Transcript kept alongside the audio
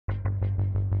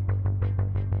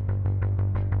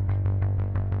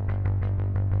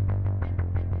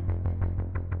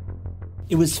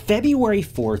It was February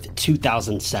 4th,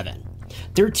 2007.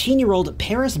 13-year-old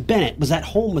Paris Bennett was at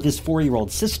home with his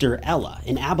 4-year-old sister, Ella,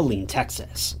 in Abilene,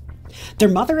 Texas. Their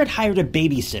mother had hired a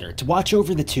babysitter to watch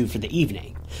over the two for the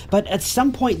evening, but at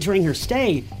some point during her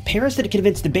stay, Paris had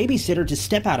convinced the babysitter to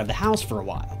step out of the house for a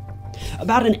while.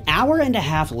 About an hour and a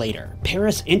half later,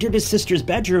 Paris entered his sister's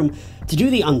bedroom to do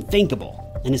the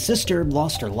unthinkable, and his sister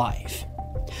lost her life.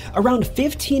 Around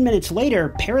 15 minutes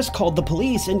later, Paris called the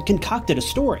police and concocted a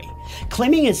story,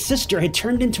 claiming his sister had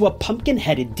turned into a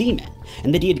pumpkin-headed demon,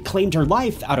 and that he had claimed her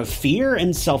life out of fear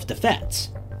and self-defense.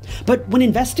 But when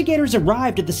investigators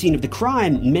arrived at the scene of the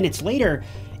crime minutes later,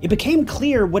 it became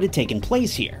clear what had taken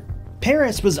place here.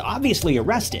 Paris was obviously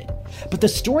arrested, but the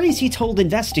stories he told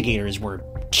investigators were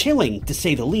chilling, to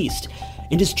say the least,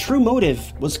 and his true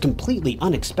motive was completely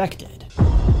unexpected.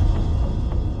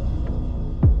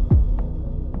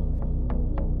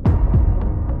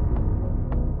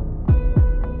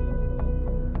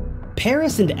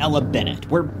 Paris and Ella Bennett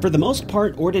were, for the most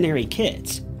part, ordinary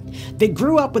kids. They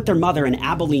grew up with their mother in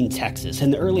Abilene, Texas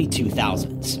in the early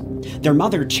 2000s. Their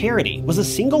mother, Charity, was a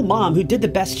single mom who did the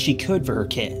best she could for her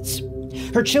kids.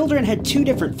 Her children had 2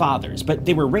 different fathers, but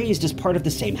they were raised as part of the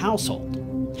same household,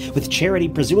 with Charity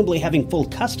presumably having full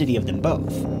custody of them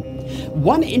both.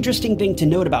 One interesting thing to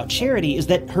note about Charity is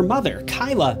that her mother,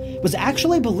 Kyla, was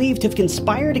actually believed to have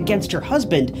conspired against her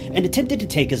husband and attempted to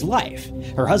take his life,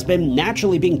 her husband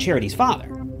naturally being Charity's father.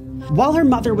 While her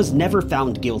mother was never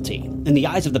found guilty, in the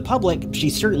eyes of the public, she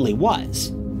certainly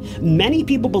was. Many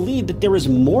people believe that there was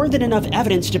more than enough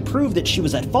evidence to prove that she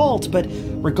was at fault, but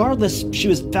regardless, she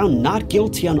was found not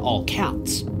guilty on all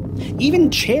counts.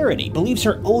 Even Charity believes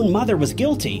her own mother was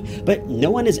guilty, but no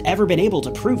one has ever been able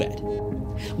to prove it.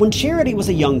 When Charity was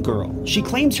a young girl, she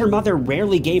claims her mother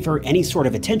rarely gave her any sort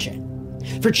of attention.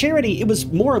 For Charity, it was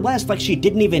more or less like she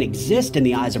didn't even exist in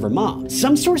the eyes of her mom.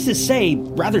 Some sources say,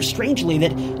 rather strangely,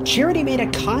 that Charity made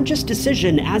a conscious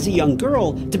decision as a young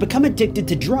girl to become addicted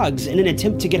to drugs in an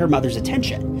attempt to get her mother's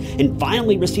attention, and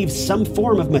finally receive some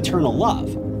form of maternal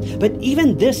love. But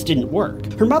even this didn't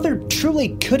work. Her mother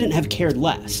truly couldn't have cared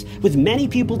less, with many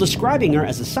people describing her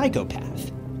as a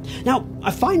psychopath. Now, I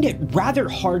find it rather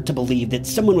hard to believe that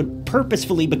someone would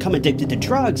purposefully become addicted to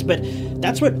drugs, but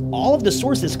that's what all of the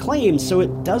sources claim, so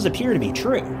it does appear to be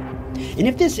true. And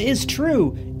if this is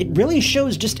true, it really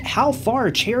shows just how far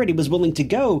Charity was willing to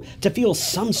go to feel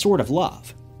some sort of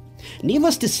love.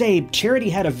 Needless to say, Charity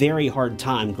had a very hard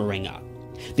time growing up.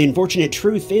 The unfortunate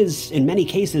truth is, in many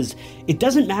cases, it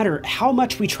doesn't matter how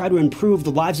much we try to improve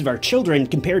the lives of our children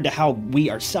compared to how we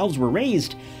ourselves were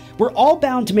raised, we're all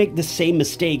bound to make the same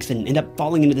mistakes and end up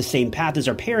falling into the same path as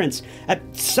our parents at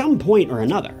some point or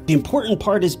another. The important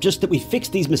part is just that we fix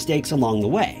these mistakes along the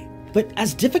way. But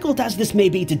as difficult as this may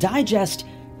be to digest,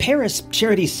 Paris,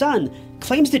 Charity's son,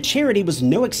 claims that Charity was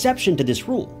no exception to this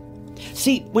rule.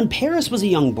 See, when Paris was a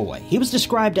young boy, he was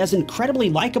described as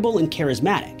incredibly likable and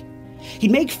charismatic.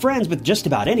 He'd make friends with just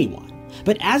about anyone,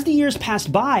 but as the years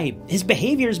passed by, his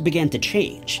behaviors began to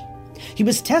change. He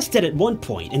was tested at one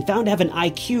point and found to have an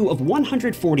IQ of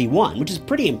 141, which is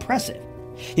pretty impressive.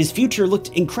 His future looked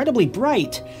incredibly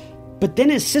bright, but then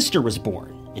his sister was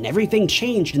born, and everything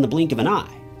changed in the blink of an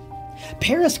eye.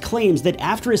 Paris claims that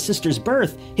after his sister's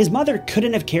birth, his mother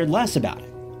couldn't have cared less about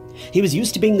it. He was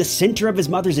used to being the center of his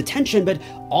mother's attention, but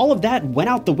all of that went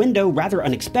out the window rather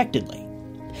unexpectedly.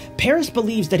 Paris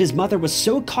believes that his mother was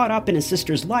so caught up in his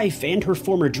sister's life and her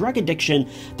former drug addiction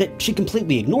that she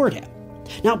completely ignored him.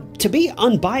 Now, to be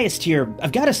unbiased here,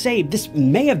 I've got to say this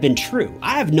may have been true.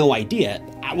 I have no idea.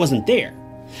 I wasn't there.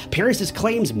 Paris's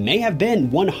claims may have been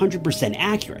 100%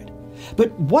 accurate.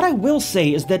 But what I will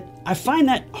say is that I find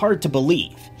that hard to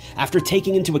believe, after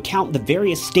taking into account the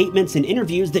various statements and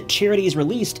interviews that Charity has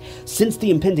released since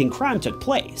the impending crime took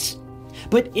place.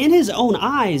 But in his own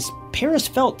eyes, Paris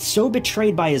felt so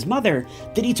betrayed by his mother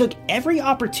that he took every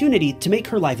opportunity to make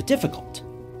her life difficult.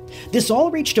 This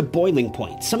all reached a boiling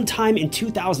point sometime in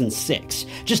 2006,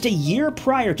 just a year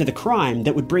prior to the crime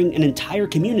that would bring an entire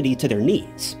community to their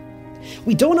knees.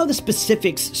 We don't know the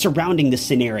specifics surrounding this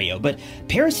scenario, but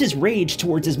Paris's rage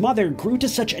towards his mother grew to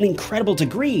such an incredible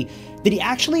degree that he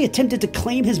actually attempted to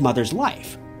claim his mother's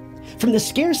life. From the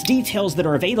scarce details that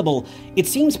are available, it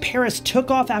seems Paris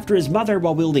took off after his mother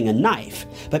while wielding a knife,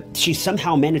 but she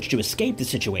somehow managed to escape the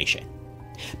situation.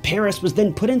 Paris was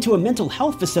then put into a mental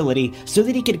health facility so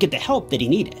that he could get the help that he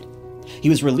needed. He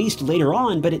was released later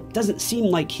on, but it doesn't seem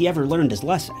like he ever learned his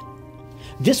lesson.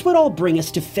 This would all bring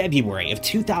us to February of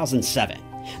 2007,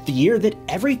 the year that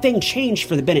everything changed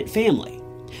for the Bennett family,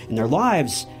 and their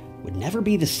lives would never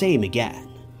be the same again.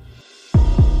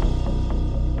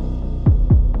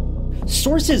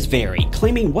 Sources vary,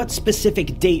 claiming what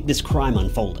specific date this crime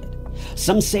unfolded.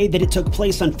 Some say that it took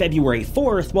place on February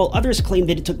 4th, while others claim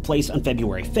that it took place on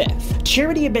February 5th.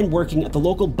 Charity had been working at the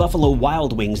local Buffalo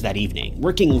Wild Wings that evening,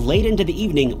 working late into the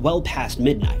evening, well past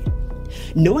midnight.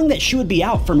 Knowing that she would be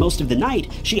out for most of the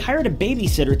night, she hired a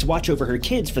babysitter to watch over her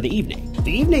kids for the evening.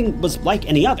 The evening was like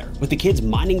any other, with the kids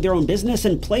minding their own business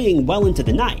and playing well into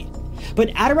the night.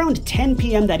 But at around 10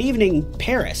 p.m. that evening,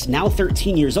 Paris, now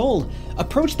 13 years old,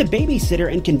 approached the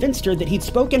babysitter and convinced her that he'd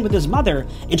spoken with his mother,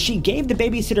 and she gave the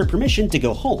babysitter permission to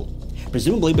go home,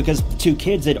 presumably because the two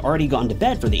kids had already gone to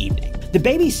bed for the evening. The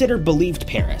babysitter believed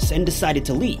Paris and decided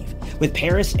to leave, with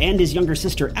Paris and his younger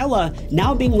sister Ella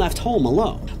now being left home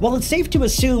alone. While it's safe to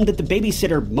assume that the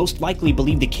babysitter most likely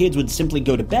believed the kids would simply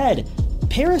go to bed,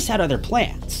 Paris had other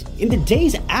plans. In the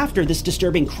days after this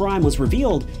disturbing crime was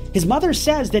revealed, his mother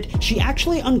says that she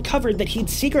actually uncovered that he'd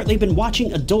secretly been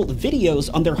watching adult videos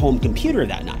on their home computer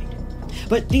that night.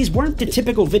 But these weren't the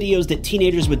typical videos that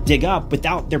teenagers would dig up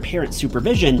without their parents'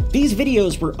 supervision. These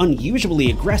videos were unusually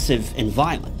aggressive and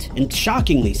violent, and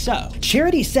shockingly so.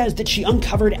 Charity says that she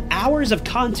uncovered hours of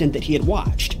content that he had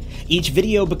watched, each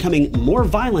video becoming more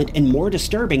violent and more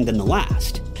disturbing than the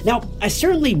last. Now, I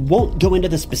certainly won't go into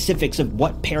the specifics of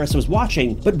what Paris was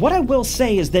watching, but what I will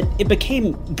say is that it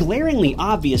became glaringly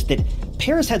obvious that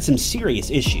Paris had some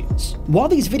serious issues. While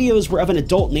these videos were of an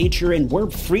adult nature and were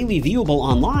freely viewable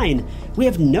online, we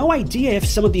have no idea if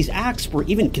some of these acts were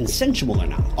even consensual or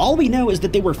not. All we know is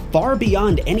that they were far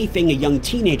beyond anything a young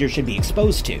teenager should be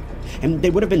exposed to, and they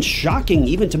would have been shocking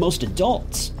even to most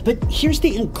adults. But here's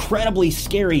the incredibly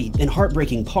scary and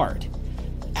heartbreaking part.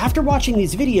 After watching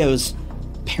these videos,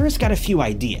 Paris got a few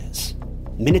ideas.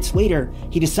 Minutes later,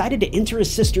 he decided to enter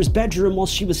his sister's bedroom while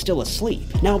she was still asleep.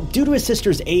 Now, due to his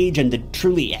sister's age and the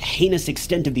truly heinous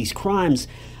extent of these crimes,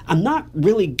 I'm not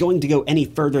really going to go any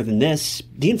further than this.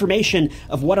 The information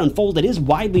of what unfolded is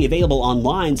widely available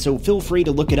online, so feel free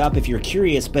to look it up if you're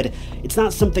curious, but it's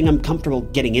not something I'm comfortable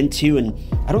getting into, and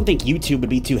I don't think YouTube would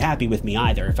be too happy with me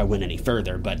either if I went any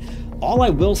further. But all I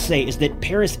will say is that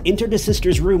Paris entered his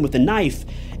sister's room with a knife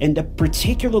and a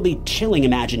particularly chilling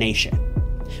imagination.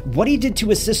 What he did to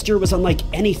his sister was unlike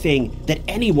anything that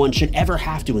anyone should ever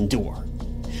have to endure.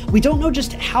 We don't know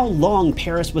just how long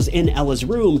Paris was in Ella's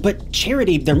room, but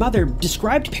Charity, their mother,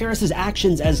 described Paris's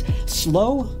actions as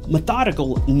slow,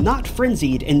 methodical, not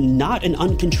frenzied, and not an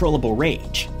uncontrollable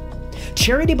rage.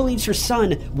 Charity believes her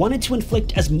son wanted to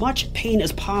inflict as much pain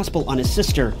as possible on his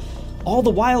sister, all the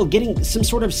while getting some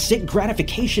sort of sick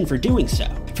gratification for doing so.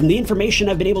 From the information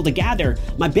I've been able to gather,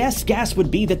 my best guess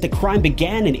would be that the crime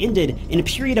began and ended in a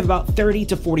period of about 30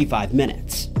 to 45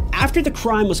 minutes. After the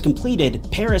crime was completed,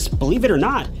 Paris, believe it or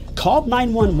not, called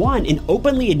 911 and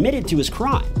openly admitted to his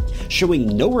crime,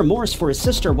 showing no remorse for his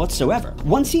sister whatsoever.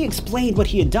 Once he explained what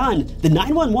he had done, the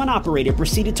 911 operator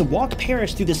proceeded to walk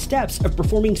Paris through the steps of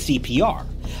performing CPR,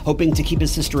 hoping to keep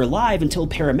his sister alive until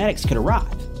paramedics could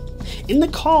arrive. In the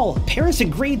call, Paris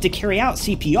agreed to carry out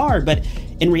CPR, but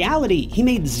in reality, he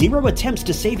made 0 attempts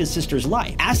to save his sister's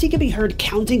life. As he could be heard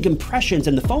counting compressions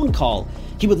in the phone call,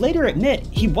 he would later admit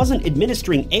he wasn't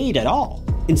administering aid at all.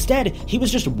 Instead, he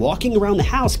was just walking around the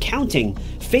house counting,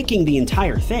 faking the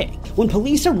entire thing. When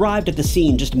police arrived at the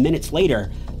scene just minutes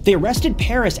later, they arrested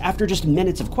Paris after just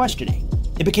minutes of questioning.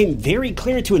 It became very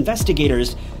clear to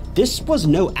investigators this was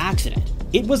no accident.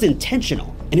 It was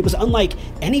intentional, and it was unlike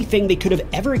anything they could have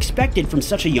ever expected from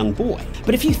such a young boy.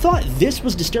 But if you thought this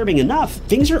was disturbing enough,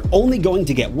 things are only going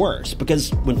to get worse,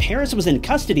 because when Paris was in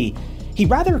custody, he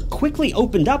rather quickly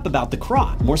opened up about the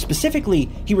crime. More specifically,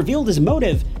 he revealed his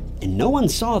motive, and no one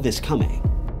saw this coming.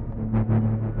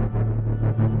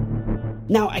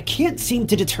 Now, I can't seem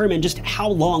to determine just how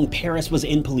long Paris was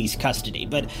in police custody,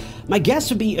 but my guess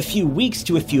would be a few weeks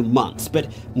to a few months, but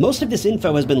most of this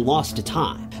info has been lost to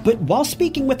time. But while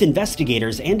speaking with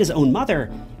investigators and his own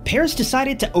mother, Paris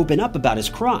decided to open up about his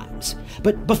crimes.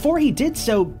 But before he did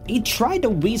so, he tried to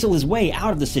weasel his way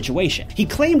out of the situation. He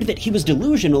claimed that he was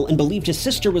delusional and believed his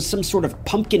sister was some sort of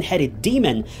pumpkin-headed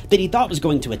demon that he thought was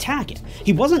going to attack him.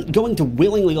 He wasn't going to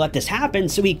willingly let this happen,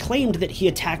 so he claimed that he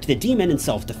attacked the demon in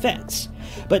self-defense.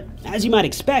 But as you might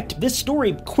expect, this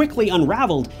story quickly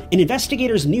unraveled, and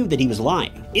investigators knew that he was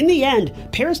lying. In the end,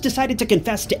 Paris decided to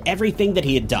confess to everything that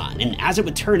he had done, and as it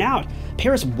would turn out,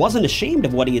 Paris wasn't ashamed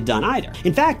of what he had done either.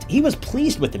 In fact, he was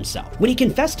pleased with himself. When he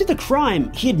confessed to the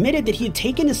crime, he admitted that he had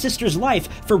taken his sister's life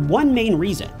for one main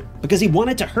reason, because he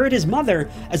wanted to hurt his mother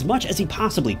as much as he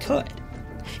possibly could.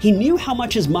 He knew how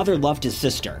much his mother loved his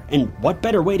sister, and what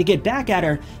better way to get back at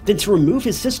her than to remove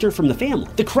his sister from the family.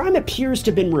 The crime appears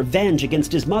to have been revenge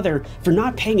against his mother for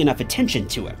not paying enough attention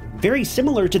to him, very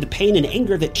similar to the pain and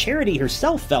anger that Charity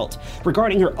herself felt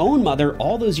regarding her own mother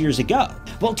all those years ago.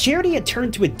 While Charity had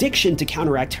turned to addiction to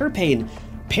counteract her pain,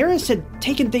 Paris had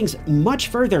taken things much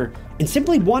further and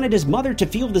simply wanted his mother to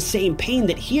feel the same pain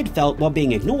that he had felt while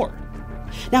being ignored.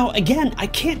 Now, again, I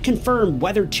can't confirm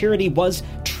whether Charity was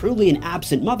truly an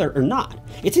absent mother or not.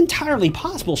 It's entirely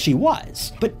possible she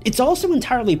was, but it's also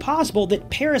entirely possible that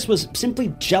Paris was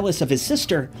simply jealous of his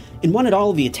sister and wanted all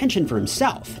of the attention for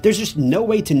himself. There's just no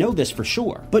way to know this for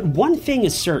sure. But one thing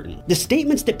is certain: the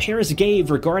statements that Paris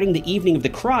gave regarding the evening of the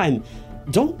crime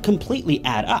don't completely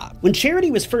add up. When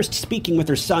Charity was first speaking with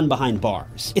her son behind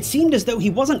bars, it seemed as though he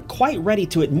wasn't quite ready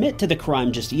to admit to the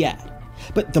crime just yet.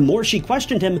 But the more she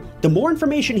questioned him, the more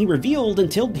information he revealed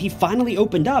until he finally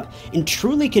opened up and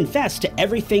truly confessed to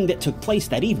everything that took place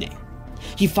that evening.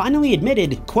 He finally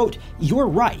admitted, quote, "You're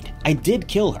right, I did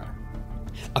kill her."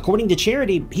 According to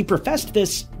Charity, he professed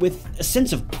this with a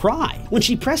sense of pride. When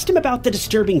she pressed him about the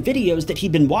disturbing videos that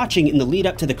he'd been watching in the lead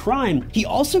up to the crime, he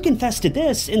also confessed to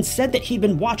this and said that he'd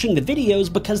been watching the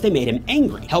videos because they made him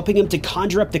angry, helping him to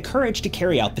conjure up the courage to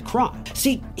carry out the crime.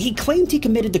 See, he claimed he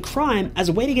committed the crime as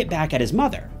a way to get back at his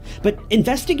mother, but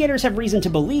investigators have reason to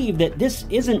believe that this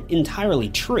isn't entirely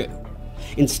true.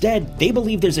 Instead, they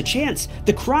believe there's a chance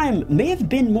the crime may have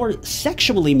been more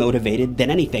sexually motivated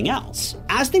than anything else.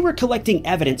 As they were collecting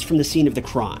evidence from the scene of the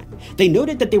crime, they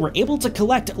noted that they were able to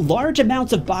collect large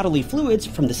amounts of bodily fluids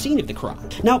from the scene of the crime.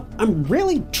 Now, I'm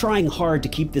really trying hard to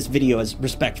keep this video as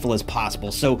respectful as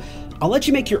possible, so I'll let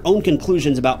you make your own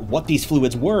conclusions about what these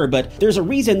fluids were, but there's a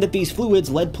reason that these fluids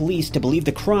led police to believe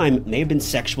the crime may have been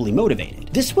sexually motivated.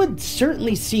 This would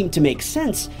certainly seem to make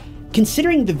sense,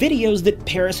 considering the videos that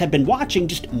Paris had been watching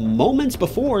just moments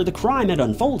before the crime had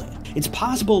unfolded. It's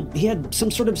possible he had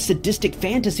some sort of sadistic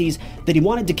fantasies that he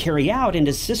wanted to carry out, and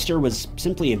his sister was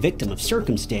simply a victim of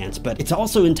circumstance, but it's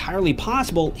also entirely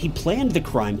possible he planned the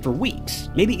crime for weeks,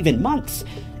 maybe even months,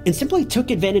 and simply took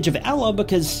advantage of Ella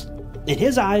because, in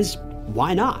his eyes,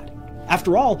 why not?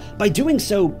 After all, by doing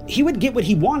so, he would get what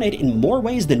he wanted in more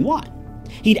ways than one.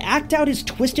 He'd act out his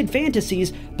twisted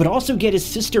fantasies, but also get his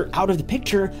sister out of the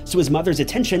picture so his mother's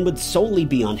attention would solely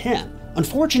be on him.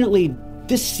 Unfortunately,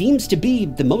 this seems to be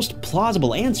the most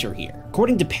plausible answer here.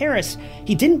 According to Paris,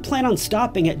 he didn't plan on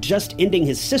stopping at just ending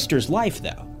his sister's life,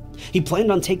 though. He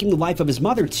planned on taking the life of his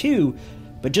mother too,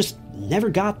 but just never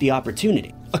got the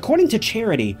opportunity. According to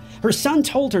Charity, her son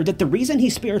told her that the reason he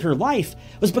spared her life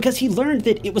was because he learned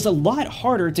that it was a lot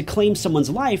harder to claim someone's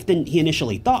life than he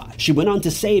initially thought. She went on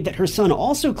to say that her son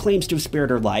also claims to have spared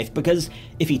her life because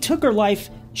if he took her life,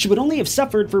 she would only have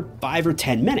suffered for 5 or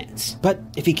 10 minutes. But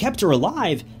if he kept her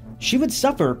alive, she would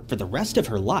suffer for the rest of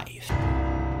her life.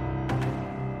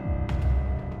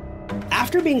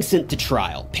 After being sent to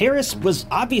trial, Paris was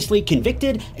obviously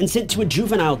convicted and sent to a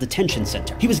juvenile detention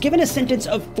center. He was given a sentence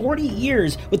of 40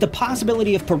 years with the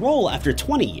possibility of parole after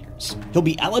 20 years. He'll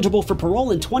be eligible for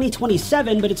parole in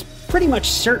 2027, but it's pretty much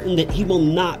certain that he will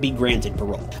not be granted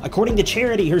parole. According to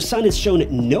Charity, her son has shown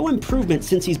no improvement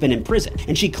since he's been in prison,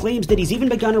 and she claims that he's even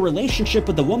begun a relationship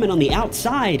with a woman on the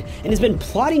outside and has been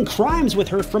plotting crimes with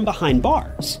her from behind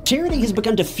bars. Charity has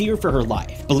begun to fear for her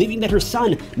life, believing that her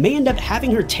son may end up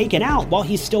having her taken out while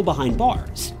he's still behind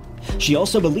bars. She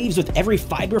also believes with every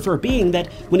fiber of her being that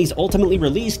when he's ultimately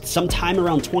released sometime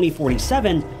around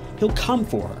 2047, he'll come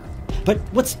for her. But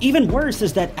what's even worse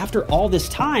is that after all this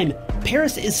time,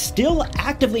 Paris is still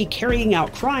actively carrying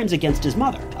out crimes against his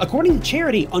mother. According to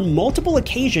Charity, on multiple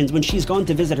occasions when she's gone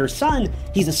to visit her son,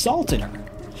 he's assaulted her.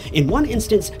 In one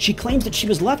instance, she claims that she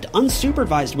was left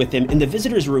unsupervised with him in the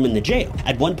visitor's room in the jail.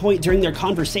 At one point during their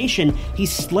conversation, he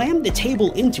slammed the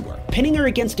table into her, pinning her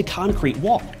against a concrete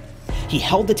wall. He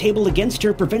held the table against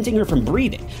her, preventing her from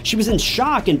breathing. She was in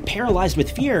shock and paralyzed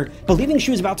with fear, believing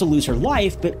she was about to lose her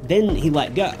life, but then he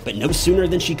let go. But no sooner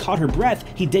than she caught her breath,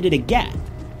 he did it again.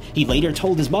 He later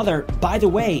told his mother, "By the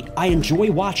way, I enjoy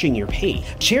watching your pain."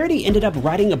 Charity ended up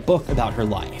writing a book about her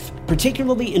life,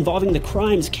 particularly involving the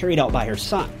crimes carried out by her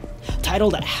son,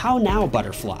 titled How Now,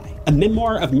 Butterfly? A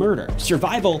Memoir of Murder,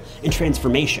 Survival, and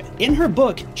Transformation. In her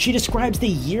book, she describes the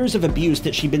years of abuse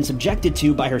that she'd been subjected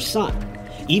to by her son,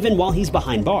 even while he's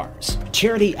behind bars.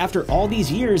 Charity, after all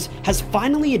these years, has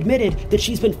finally admitted that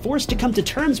she's been forced to come to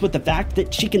terms with the fact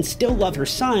that she can still love her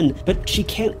son, but she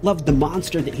can't love the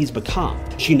monster that he's become.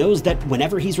 She knows that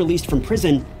whenever he's released from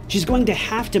prison, she's going to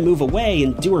have to move away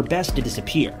and do her best to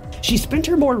disappear. She spent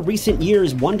her more recent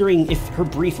years wondering if her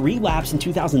brief relapse in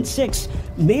 2006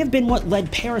 may have been what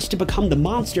led Paris to become the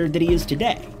monster that he is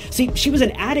today. See, she was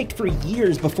an addict for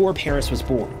years before Paris was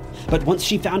born, but once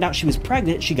she found out she was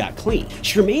pregnant, she got clean.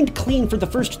 She remained clean for the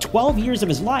first 12 years of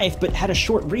his life, but had a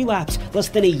short relapse less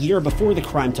than a year before the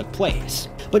crime took place.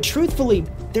 But truthfully,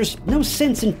 there's no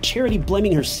sense in Charity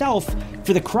blaming herself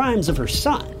for the crimes of her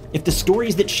son. If the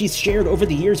stories that she's shared over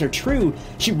the years are true,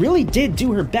 she really did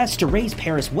do her best to raise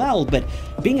Paris well, but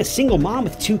being a single mom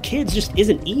with 2 kids just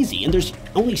isn't easy, and there's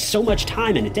only so much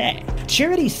time in a day.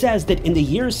 Charity says that in the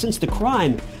years since the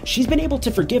crime, she's been able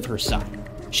to forgive her son.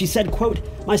 She said, quote,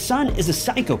 "My son is a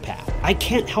psychopath. I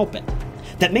can't help it.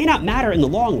 That may not matter in the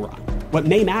long run. What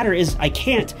may matter is I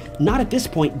can't, not at this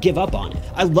point, give up on it.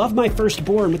 I love my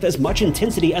firstborn with as much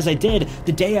intensity as I did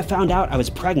the day I found out I was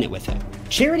pregnant with him."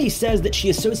 Charity says that she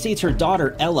associates her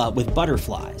daughter Ella with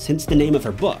butterflies, hence the name of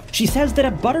her book. She says that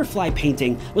a butterfly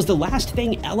painting was the last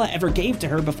thing Ella ever gave to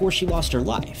her before she lost her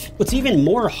life. What's even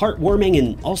more heartwarming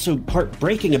and also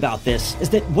heartbreaking about this is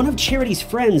that one of Charity's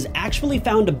friends actually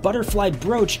found a butterfly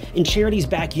brooch in Charity's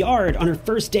backyard on her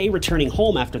first day returning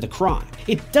home after the crime.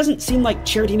 It doesn't seem like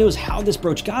Charity knows how this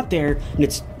brooch got there, and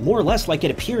it's more or less like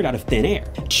it appeared out of thin air.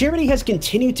 Charity has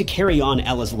continued to carry on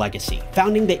Ella's legacy,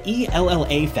 founding the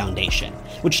ELLA Foundation,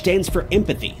 which stands for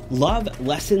Empathy, Love,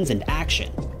 Lessons, and Action.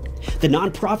 The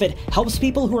nonprofit helps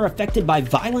people who are affected by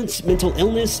violence, mental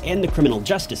illness, and the criminal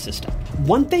justice system.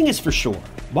 One thing is for sure,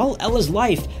 while Ella's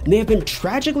life may have been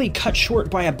tragically cut short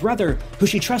by a brother who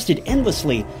she trusted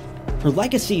endlessly, her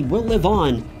legacy will live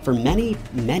on for many,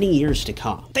 many years to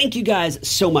come. Thank you guys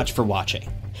so much for watching.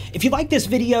 If you like this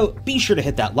video, be sure to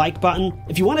hit that like button.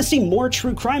 If you want to see more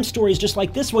true crime stories just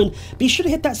like this one, be sure to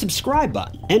hit that subscribe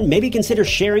button, and maybe consider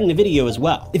sharing the video as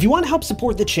well. If you want to help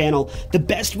support the channel, the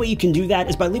best way you can do that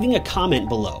is by leaving a comment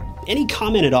below. Any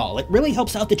comment at all. It really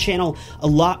helps out the channel a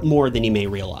lot more than you may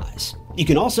realize. You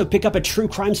can also pick up a True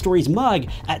Crime Stories mug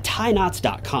at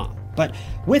TyKnots.com. But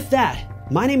with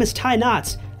that, my name is Ty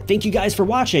Knots. Thank you guys for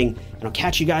watching, and I'll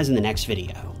catch you guys in the next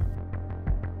video.